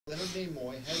Leonard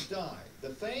Nimoy has died. The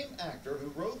famed actor who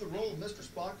rode the role of Mr.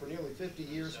 Spock for nearly 50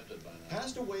 years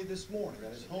passed away this morning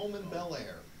at his home in Bel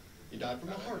Air. He died from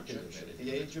a heart condition at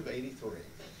the age of 83.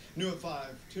 New at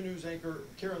 5, 2 News anchor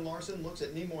Karen Larson looks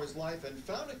at Nimoy's life and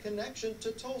found a connection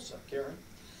to Tulsa. Karen?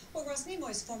 Well, Russ,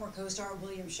 Nimoy's former co-star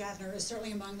William Shatner is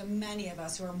certainly among the many of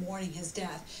us who are mourning his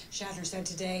death. Shatner said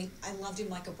today, "I loved him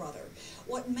like a brother."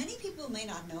 What many people may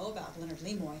not know about Leonard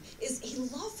Nimoy is he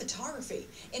loved photography.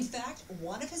 In fact,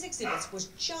 one of his exhibits was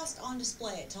just on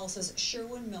display at Tulsa's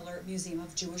Sherwin Miller Museum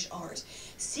of Jewish Art.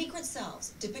 Secret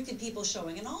Selves depicted people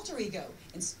showing an alter ego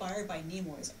inspired by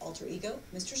Nimoy's alter ego,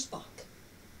 Mr. Spock.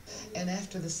 And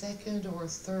after the second or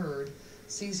third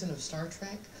season of Star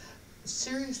Trek,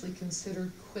 seriously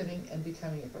considered quitting and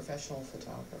becoming a professional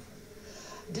photographer.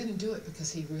 Didn't do it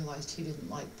because he realized he didn't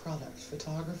like product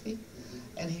photography,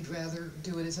 and he'd rather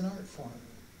do it as an art form.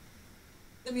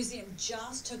 The museum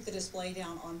just took the display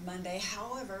down on Monday.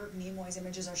 However, Nimoy's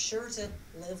images are sure to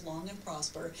live long and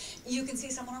prosper. You can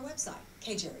see some on our website,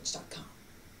 kjrh.com.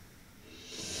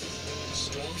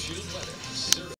 Storm Shield weather.